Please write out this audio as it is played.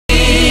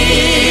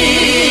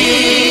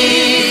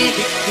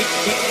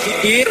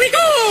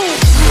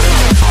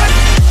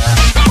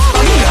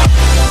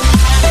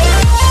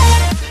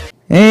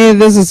Hey,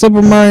 this is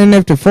Super Mario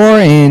Nifty 4,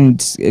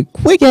 and a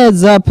quick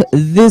heads up,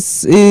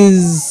 this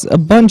is a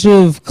bunch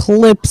of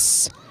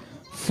clips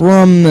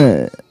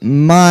from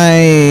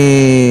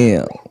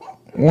my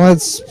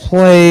Let's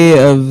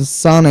Play of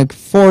Sonic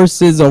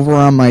Forces over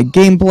on my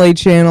gameplay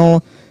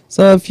channel.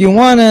 So if you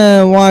want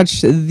to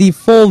watch the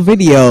full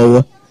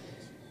video,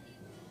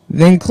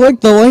 then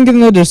click the link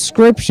in the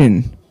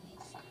description.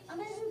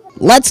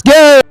 Let's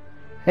go!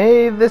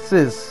 Hey, this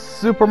is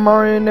Super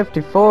Mario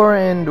Nifty 4,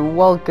 and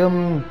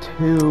welcome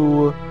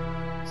to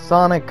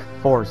Sonic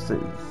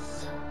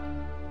Forces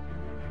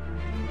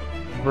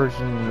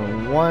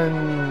version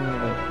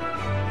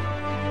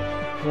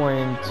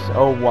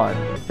 1.01.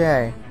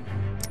 Okay.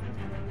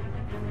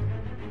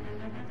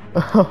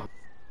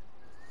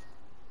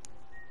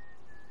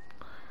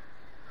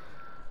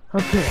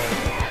 Okay,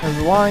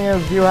 as long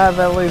as you have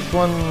at least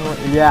one.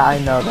 Yeah, I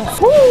know that.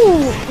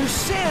 Woo! There's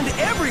sand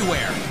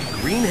everywhere.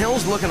 Green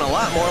Hill's looking a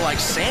lot more like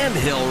Sand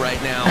Hill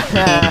right now.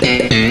 Man,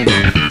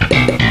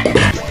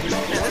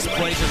 this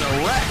place is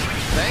a wreck.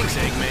 Thanks,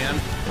 Eggman.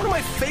 One of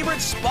my favorite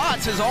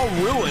spots is all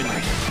ruined.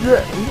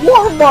 Yeah,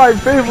 one of my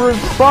favorite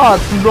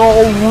spots is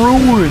all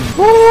ruined.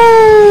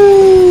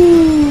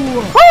 Woo!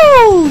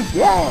 Woo!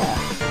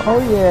 Yeah! Oh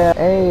yeah,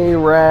 hey,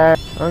 rat.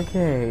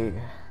 Okay.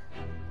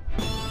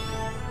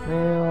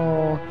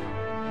 Well,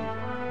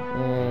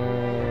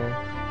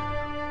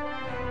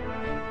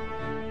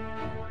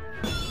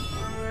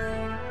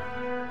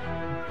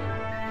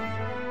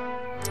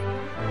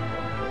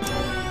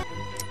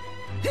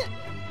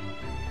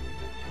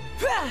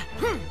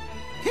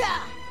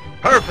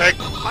 Perfect!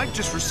 I've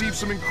just received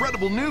some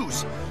incredible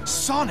news.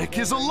 Sonic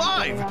is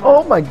alive!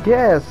 oh my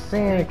gosh,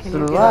 Sonic's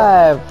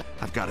alive!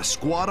 I've got a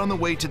squad on the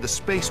way to the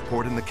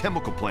spaceport in the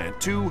chemical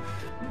plant to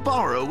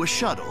borrow a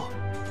shuttle.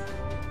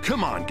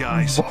 Come on,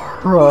 guys.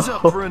 Who's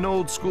up for an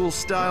old school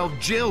style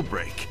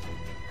jailbreak?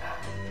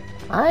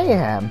 I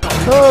am.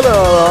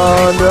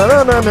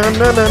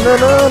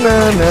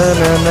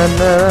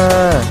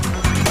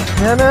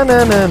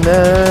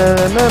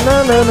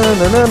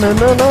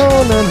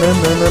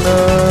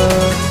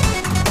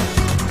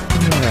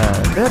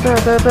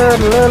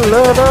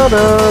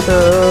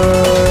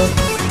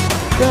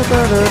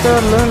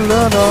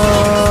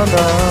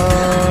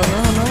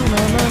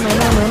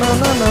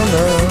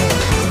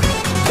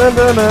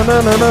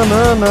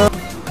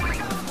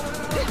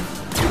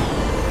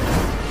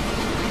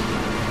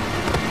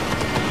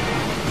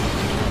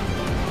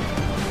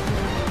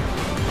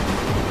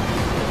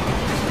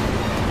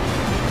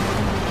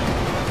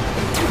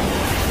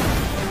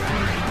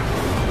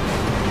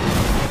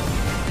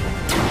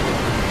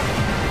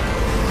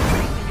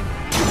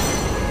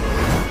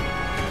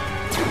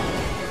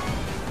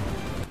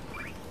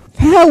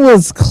 That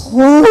was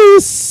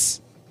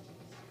close.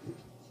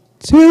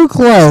 Too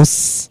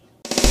close.